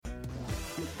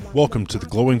Welcome to the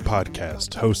Glowing Podcast,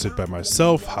 hosted by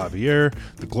myself, Javier.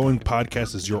 The Glowing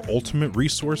Podcast is your ultimate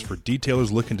resource for detailers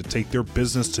looking to take their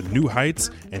business to new heights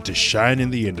and to shine in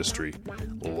the industry.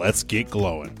 Let's get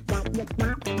glowing.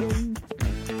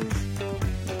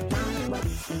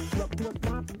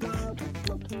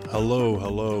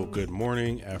 Hello, good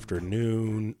morning,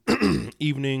 afternoon,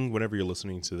 evening, whenever you're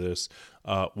listening to this.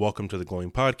 Welcome to the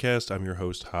Glowing Podcast. I'm your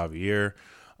host, Javier.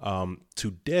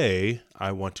 Today,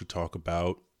 I want to talk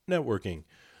about networking.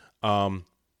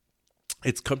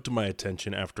 It's come to my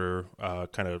attention after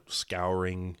kind of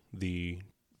scouring the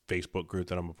Facebook group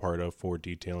that I'm a part of for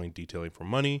detailing for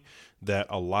money, that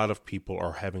a lot of people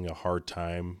are having a hard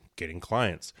time getting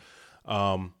clients.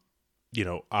 I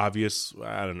don't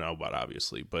know about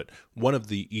obviously, but one of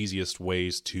the easiest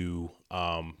ways to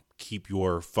keep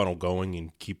your funnel going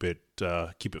and keep it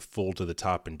full to the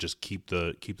top and just keep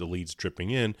the leads dripping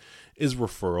in is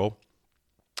referral.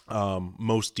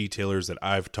 Most detailers that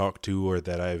I've talked to or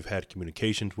that I've had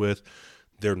communications with,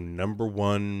 their number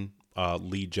one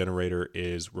lead generator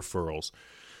is referrals.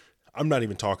 I'm not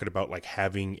even talking about like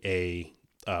having a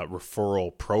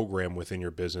referral program within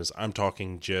your business. I'm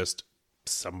talking just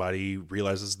somebody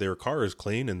realizes their car is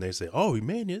clean and they say, "Oh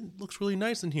man, it looks really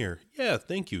nice in here." "Yeah,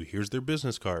 thank you. Here's their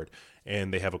business card."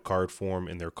 And they have a card form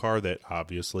in their car that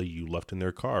obviously you left in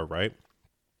their car, right?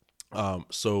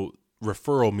 So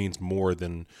referral means more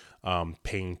than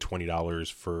paying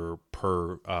 $20 per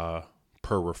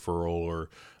referral or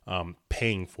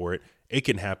paying for it. It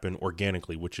can happen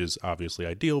organically, which is obviously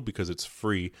ideal because it's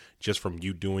free. Just from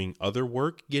you doing other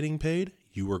work getting paid,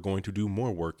 you are going to do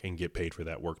more work and get paid for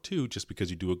that work too, just because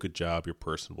you do a good job, you're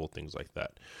personable, things like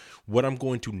that. What I'm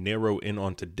going to narrow in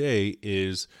on today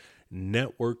is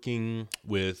networking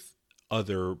with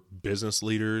other business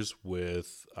leaders,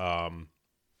 with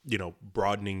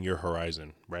broadening your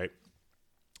horizon, right?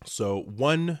 So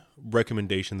one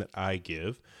recommendation that I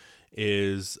give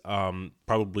is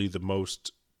probably the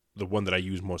one that I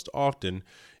use most often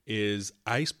is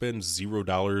I spend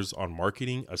 $0 on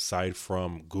marketing aside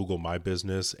from Google My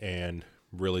Business, and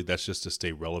really that's just to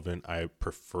stay relevant. I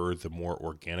prefer the more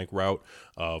organic route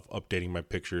of updating my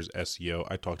pictures, SEO.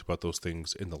 I talked about those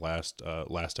things in the last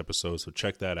episode, so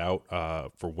check that out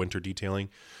for winter detailing.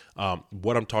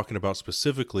 What I'm talking about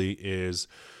specifically is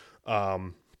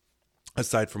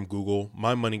aside from Google,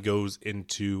 my money goes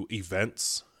into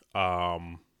events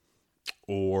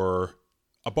or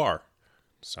a bar.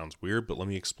 Sounds weird, but let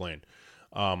me explain.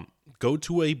 Go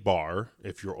to a bar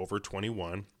if you're over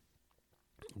 21.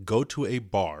 Go to a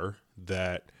bar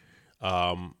that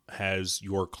has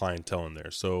your clientele in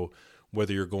there. So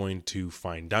whether you're going to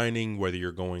fine dining, whether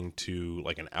you're going to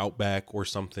like an Outback or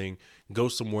something, go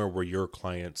somewhere where your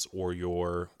clients or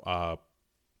your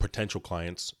potential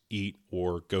clients eat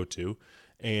or go to,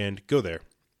 and go there.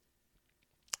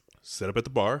 Set up at the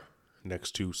bar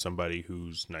next to somebody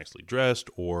who's nicely dressed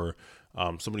or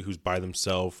somebody who's by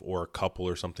themselves or a couple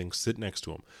or something. Sit next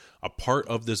to them. A part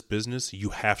of this business, you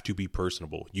have to be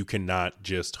personable. You cannot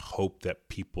just hope that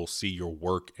people see your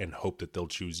work and hope that they'll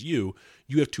choose you.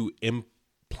 You have to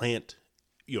plant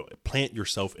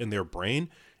yourself in their brain,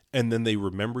 and then they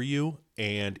remember you,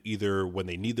 and either when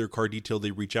they need their car detailed,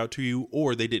 they reach out to you,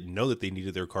 or they didn't know that they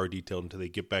needed their car detailed until they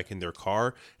get back in their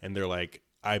car and they're like,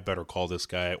 "I better call this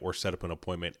guy or set up an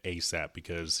appointment ASAP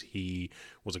because he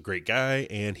was a great guy,"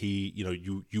 and he,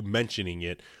 you mentioning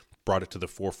it brought it to the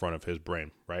forefront of his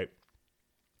brain, right?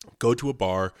 Go to a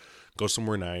bar, go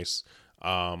somewhere nice,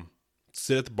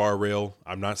 sit at the bar rail.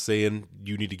 I'm not saying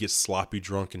you need to get sloppy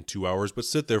drunk in 2 hours, but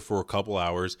sit there for a couple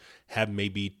hours, have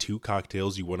maybe 2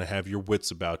 cocktails. You want to have your wits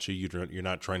about you. You're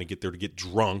not trying to get there to get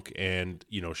drunk and,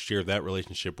 share that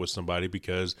relationship with somebody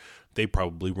because they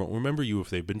probably won't remember you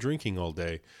if they've been drinking all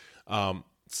day.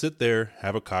 Sit there,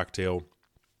 have a cocktail,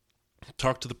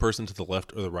 talk to the person to the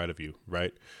left or the right of you,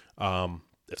 right?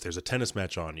 If there's a tennis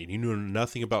match on and you know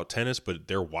nothing about tennis, but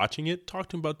they're watching it, talk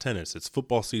to them about tennis. It's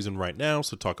football season right now,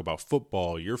 so talk about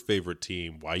football, your favorite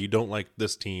team, why you don't like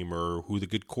this team, or who the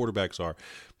good quarterbacks are.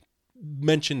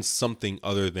 Mention something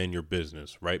other than your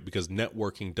business, right? Because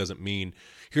networking doesn't mean,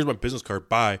 "Here's my business card,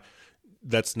 bye."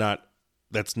 That's not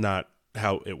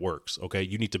how it works, okay?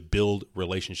 You need to build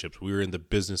relationships. We're in the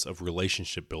business of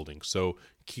relationship building, so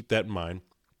keep that in mind.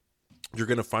 You're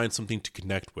going to find something to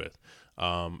connect with.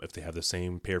 If they have the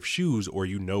same pair of shoes, or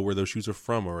where those shoes are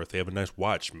from, or if they have a nice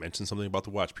watch, mention something about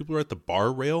the watch. People are at the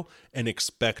bar rail and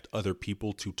expect other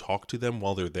people to talk to them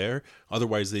while they're there.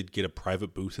 Otherwise, they'd get a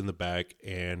private booth in the back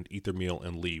and eat their meal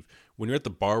and leave. When you're at the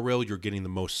bar rail, you're getting the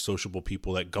most sociable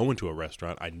people that go into a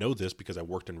restaurant. I know this because I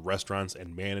worked in restaurants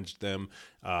and managed them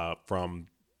from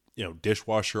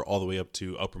dishwasher all the way up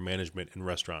to upper management in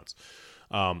restaurants.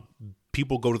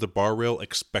 People go to the bar rail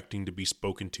expecting to be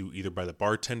spoken to either by the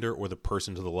bartender or the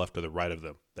person to the left or the right of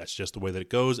them. That's just the way that it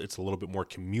goes. It's a little bit more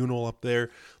communal up there.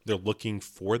 They're looking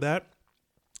for that.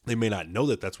 They may not know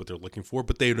that that's what they're looking for,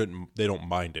 but they don't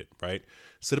mind it, right?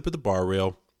 Sit up at the bar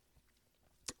rail,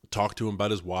 talk to him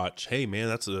about his watch. Hey man,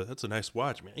 that's a nice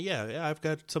watch, man. Yeah, I've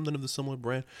got something of the similar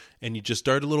brand. And you just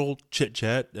start a little chit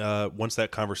chat. Once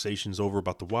that conversation's over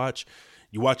about the watch,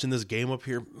 you watching this game up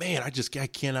here, man. I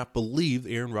cannot believe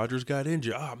Aaron Rodgers got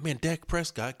injured. Oh man, Dak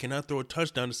Prescott cannot throw a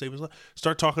touchdown to save his life.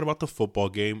 Start talking about the football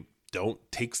game. Don't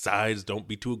take sides. Don't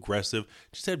be too aggressive.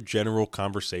 Just have general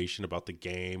conversation about the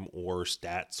game or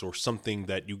stats or something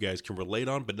that you guys can relate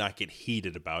on, but not get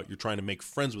heated about. You're trying to make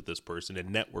friends with this person and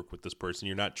network with this person.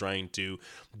 You're not trying to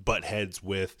butt heads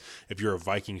with, if you're a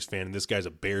Vikings fan and this guy's a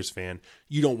Bears fan,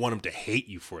 you don't want him to hate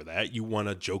you for that. You want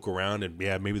to joke around and,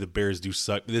 yeah, maybe the Bears do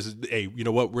suck. Hey, you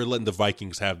know what? We're letting the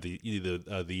Vikings have the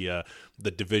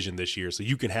division this year, so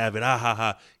you can have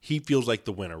it. He feels like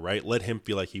the winner, right? Let him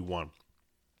feel like he won.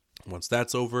 Once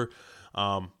that's over,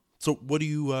 so what do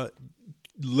you,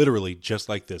 literally just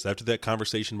like this, after that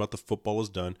conversation about the football is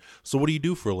done, so what do you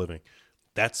do for a living?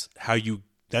 That's how you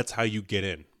get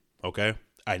in, okay?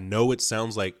 I know it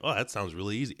sounds like, oh, that sounds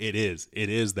really easy. It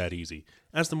is that easy.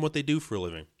 Ask them what they do for a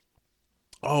living.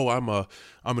 Oh, I'm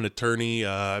an attorney.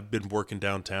 I've been working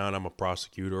downtown. I'm a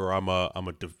prosecutor, or I'm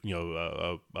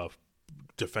a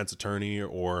defense attorney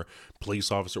or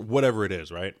police officer, whatever it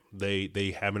is, right?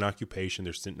 They have an occupation.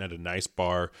 They're sitting at a nice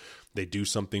bar. They do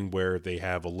something where they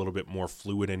have a little bit more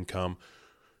fluid income.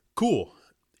 Cool.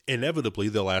 Inevitably,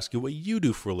 they'll ask you what you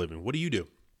do for a living. What do you do?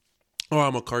 Oh,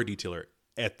 I'm a car detailer.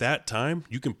 At that time,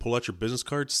 you can pull out your business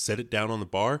card, set it down on the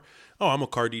bar. Oh, I'm a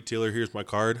car detailer. Here's my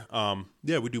card.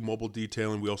 Yeah, we do mobile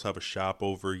detailing. We also have a shop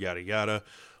over, yada, yada.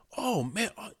 Oh,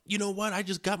 man, you know what? I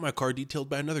just got my car detailed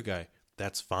by another guy.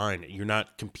 That's fine. You're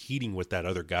not competing with that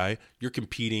other guy. You're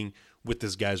competing with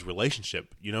this guy's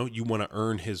relationship. You want to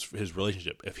earn his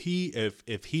relationship. If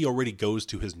he already goes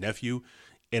to his nephew,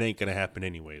 it ain't going to happen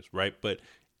anyways, right? But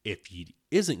if he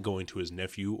isn't going to his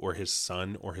nephew or his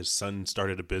son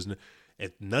started a business,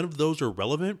 if none of those are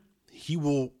relevant, he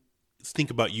will think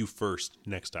about you first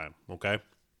next time, okay?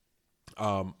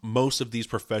 Most of these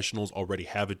professionals already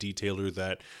have a detailer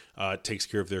that takes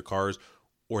care of their cars,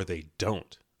 or they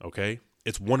don't, okay?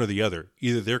 It's one or the other.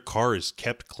 Either their car is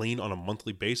kept clean on a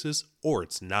monthly basis, or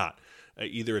it's not.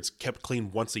 Either it's kept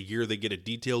clean once a year, they get it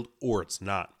detailed, or it's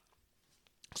not.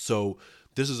 So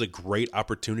this is a great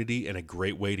opportunity and a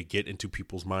great way to get into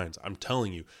people's minds. I'm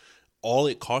telling you, all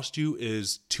it costs you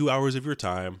is 2 hours of your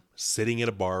time sitting at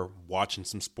a bar, watching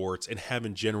some sports, and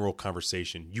having general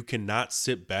conversation. You cannot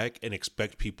sit back and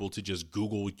expect people to just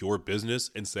Google your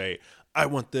business and say, I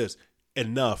want this.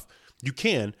 Enough. You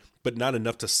can, but not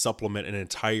enough to supplement an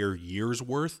entire year's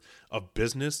worth of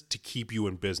business to keep you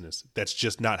in business. That's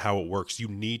just not how it works. You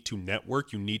need to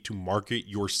network. You need to market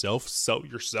yourself, sell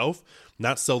yourself,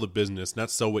 not sell the business,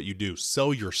 not sell what you do.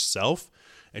 Sell yourself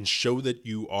and show that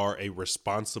you are a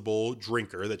responsible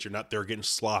drinker, that you're not there getting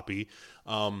sloppy,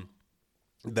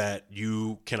 that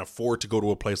you can afford to go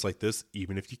to a place like this,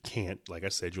 even if you can't. Like I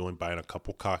said, you're only buying a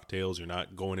couple cocktails. You're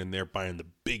not going in there buying the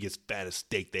biggest, fattest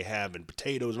steak they have and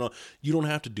potatoes and all. You don't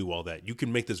have to do all that. You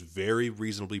can make this very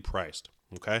reasonably priced,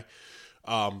 okay?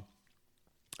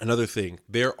 Another thing,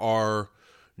 there are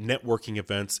networking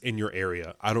events in your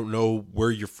area. I don't know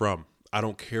where you're from. I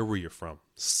don't care where you're from.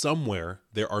 Somewhere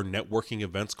there are networking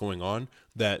events going on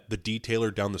that the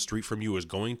detailer down the street from you is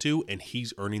going to, and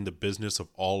he's earning the business of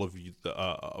all of you,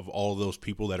 of all of those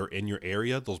people that are in your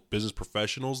area, those business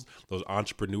professionals, those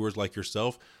entrepreneurs like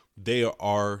yourself. They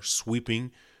are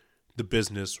sweeping the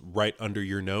business right under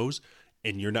your nose,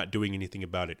 and you're not doing anything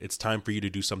about it. It's time for you to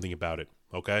do something about it,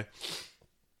 okay?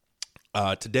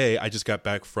 Today, I just got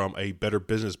back from a Better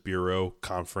Business Bureau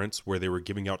conference where they were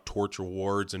giving out torch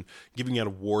awards and giving out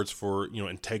awards for,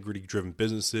 integrity-driven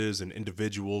businesses and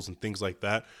individuals and things like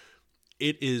that.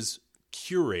 It is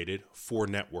curated for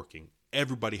networking.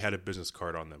 Everybody had a business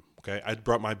card on them, okay? I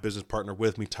brought my business partner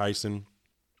with me, Tyson,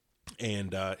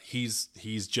 and he's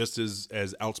just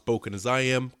as outspoken as I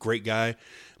am. Great guy.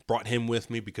 Brought him with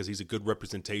me because he's a good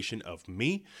representation of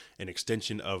me, an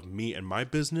extension of me and my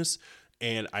business.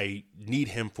 And I need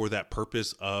him for that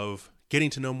purpose of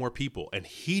getting to know more people. And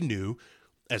he knew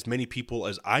as many people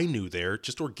as I knew there,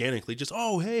 just organically, just,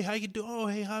 oh, hey, how you doing? Oh,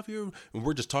 hey, Javier. And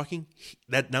we're just talking.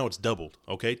 That now it's doubled,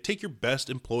 okay? Take your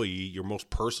best employee, your most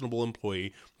personable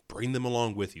employee, bring them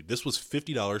along with you. This was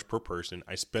 $50 per person.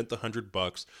 I spent the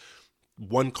 $100.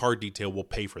 one car detail will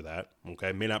pay for that. Okay.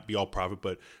 It may not be all profit,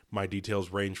 but my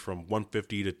details range from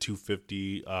 150 to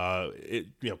 250,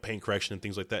 paint correction and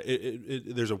things like that.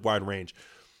 There's a wide range.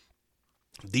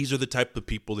 These are the type of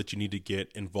people that you need to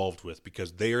get involved with,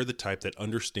 because they are the type that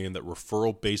understand that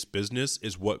referral-based business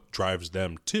is what drives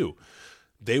them too.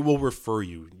 They will refer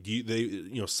you.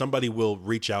 Somebody will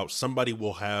reach out. Somebody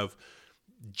will have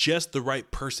just the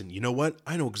right person. You know what?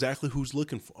 I know exactly who's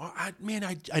looking for. I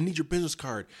need your business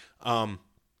card.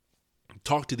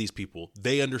 Talk to these people.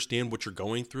 They understand what you're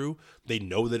going through. They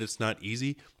know that it's not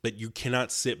easy, but you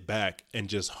cannot sit back and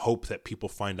just hope that people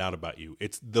find out about you.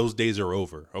 Those days are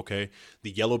over. Okay. The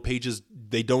yellow pages,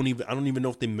 I don't even know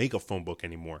if they make a phone book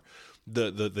anymore.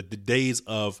 The days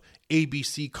of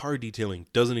ABC car detailing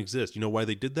doesn't exist. You know why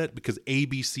they did that? Because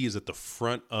ABC is at the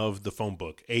front of the phone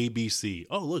book. ABC.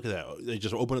 Oh, look at that. They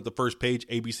just open up the first page,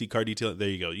 ABC car detailing. There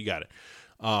you go. You got it.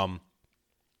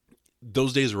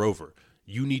 Those days are over.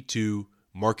 You need to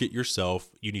market yourself.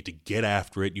 You need to get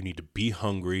after it. You need to be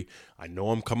hungry. I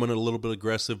know I'm coming a little bit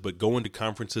aggressive, but going to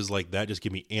conferences like that just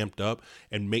get me amped up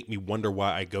and make me wonder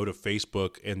why I go to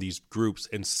Facebook and these groups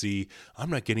and see I'm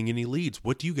not getting any leads.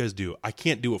 What do you guys do? I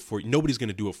can't do it for you. Nobody's going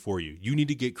to do it for you. You need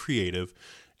to get creative.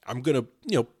 I'm going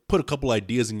to, put a couple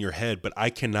ideas in your head, but I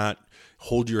cannot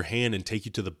hold your hand and take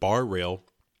you to the bar rail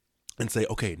and say,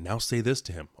 okay, now say this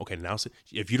to him. Okay, now say,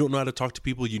 if you don't know how to talk to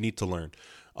people, you need to learn.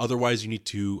 Otherwise, you need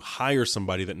to hire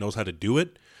somebody that knows how to do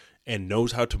it and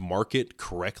knows how to market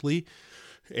correctly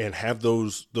and have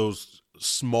those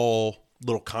small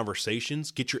little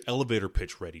conversations. Get your elevator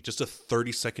pitch ready. Just a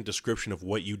 30-second description of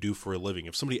what you do for a living.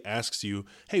 If somebody asks you,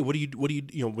 hey, what do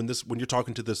you when you're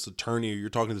talking to this attorney or you're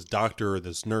talking to this doctor or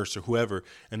this nurse or whoever,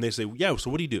 and they say, yeah, so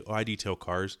what do you do? Oh, I detail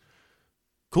cars.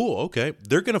 Cool. Okay.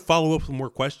 They're going to follow up with more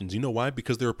questions. You know why?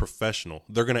 Because they're a professional.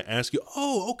 They're going to ask you,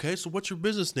 oh, okay. So what's your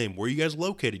business name? Where are you guys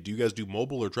located? Do you guys do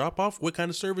mobile or drop off? What kind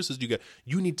of services do you get?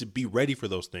 You need to be ready for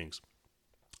those things.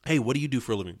 Hey, what do you do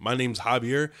for a living? My name's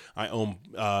Javier. I own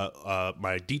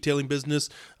my detailing business.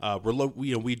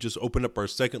 We just opened up our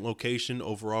second location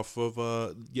over off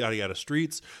of yada yada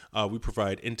streets. We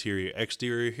provide interior,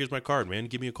 exterior. Here's my card, man.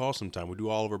 Give me a call sometime. We do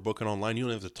all of our booking online. You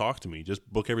don't have to talk to me.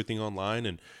 Just book everything online,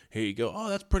 and here you go. Oh,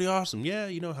 that's pretty awesome.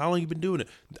 Yeah, how long you been doing it?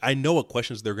 I know what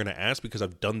questions they're going to ask because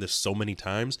I've done this so many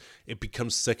times. It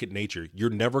becomes second nature.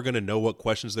 You're never going to know what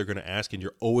questions they're going to ask, and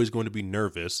you're always going to be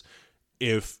nervous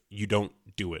if you don't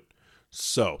do it.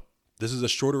 So this is a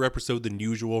shorter episode than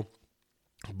usual,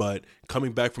 but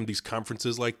coming back from these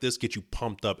conferences like this get you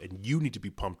pumped up, and you need to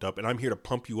be pumped up. And I'm here to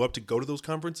pump you up to go to those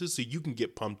conferences so you can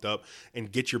get pumped up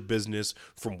and get your business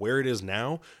from where it is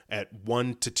now at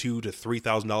 $1,000 to $2,000 to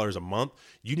 $3,000 a month.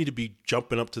 You need to be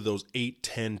jumping up to those $8,000,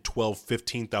 $10,000,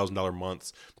 $12,000, $15,000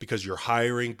 months because you're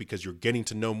hiring, because you're getting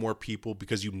to know more people,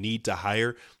 because you need to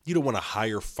hire. You don't want to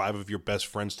hire 5 of your best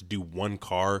friends to do one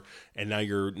car and now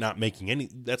you're not making any.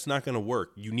 That's not going to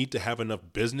work. You need to have enough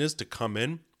business to come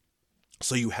in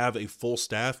so you have a full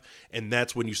staff, and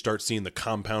that's when you start seeing the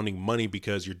compounding money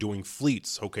because you're doing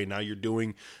fleets. Okay, now you're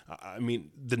doing,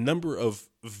 the number of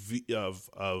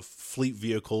fleet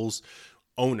vehicles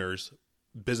owners,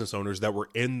 business owners that were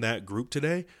in that group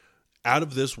today, out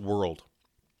of this world.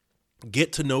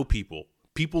 Get to know people.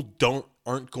 People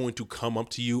aren't going to come up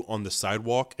to you on the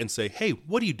sidewalk and say, hey,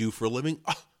 what do you do for a living?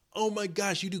 Oh my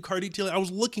gosh, you do car detailing? I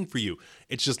was looking for you.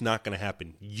 It's just not going to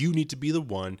happen. You need to be the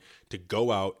one to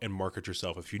go out and market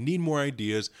yourself. If you need more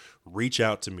ideas, reach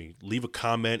out to me. Leave a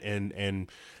comment and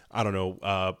I don't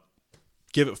know,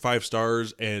 give it 5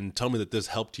 stars and tell me that this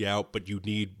helped you out, but you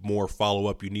need more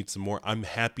follow-up. You need some more. I'm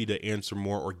happy to answer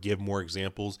more or give more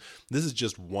examples. This is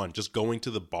just one, just going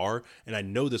to the bar. And I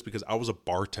know this because I was a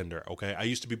bartender, okay? I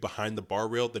used to be behind the bar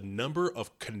rail. The number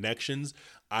of connections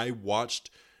I watched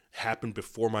happened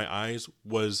before my eyes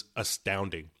was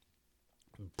astounding.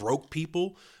 Broke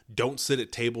people don't sit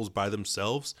at tables by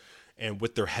themselves and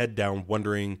with their head down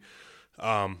wondering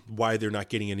why they're not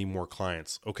getting any more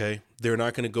clients. Okay. They're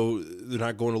not going to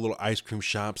little ice cream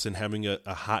shops and having a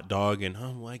hot dog and,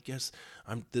 I guess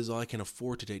this is all I can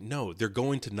afford today. No, they're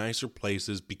going to nicer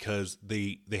places because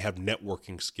they have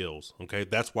networking skills. Okay.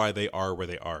 That's why they are where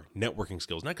they are. Networking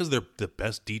skills, not because they're the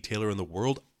best detailer in the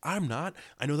world. I'm not.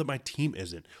 I know that my team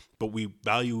isn't, but we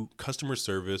value customer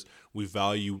service. We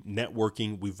value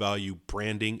networking. We value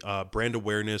branding, brand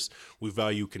awareness. We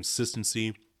value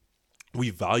consistency. we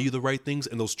value the right things,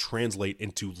 and those translate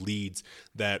into leads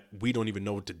that we don't even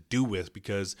know what to do with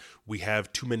because we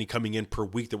have too many coming in per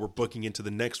week that we're booking into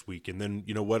the next week. And then,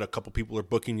 you know what, a couple people are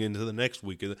booking into the next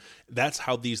week. And that's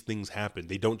how these things happen.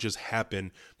 They don't just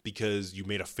happen because you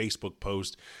made a Facebook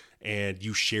post and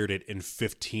you shared it in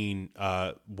 15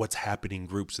 what's happening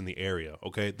groups in the area.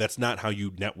 Okay, that's not how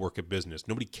you network a business.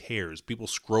 Nobody cares. People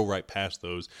scroll right past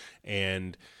those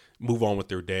and move on with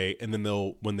their day. And then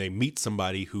when they meet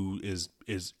somebody who is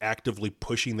actively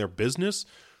pushing their business,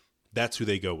 that's who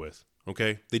they go with.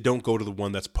 Okay, they don't go to the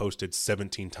one that's posted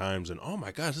 17 times and, oh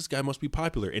my gosh, this guy must be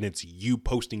popular, and it's you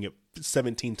posting it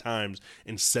 17 times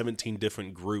in 17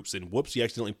 different groups, and whoops, you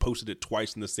accidentally posted it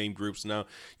twice in the same groups. Now,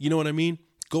 you know what I mean?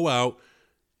 Go out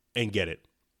and get it.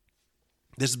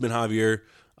 This has been Javier,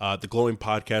 the Glowing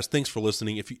Podcast. Thanks for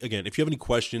listening. If you have any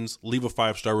questions, leave a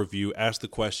 5-star review. Ask the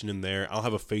question in there. I'll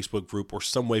have a Facebook group or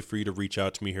some way for you to reach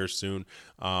out to me here soon.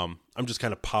 I'm just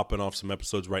kind of popping off some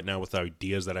episodes right now with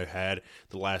ideas that I've had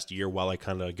the last year while I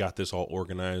kind of got this all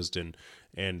organized and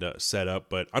set up.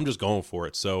 But I'm just going for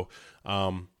it. So,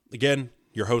 again,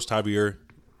 your host, Javier.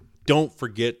 Don't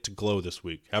forget to glow this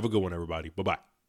week. Have a good one, everybody. Bye-bye.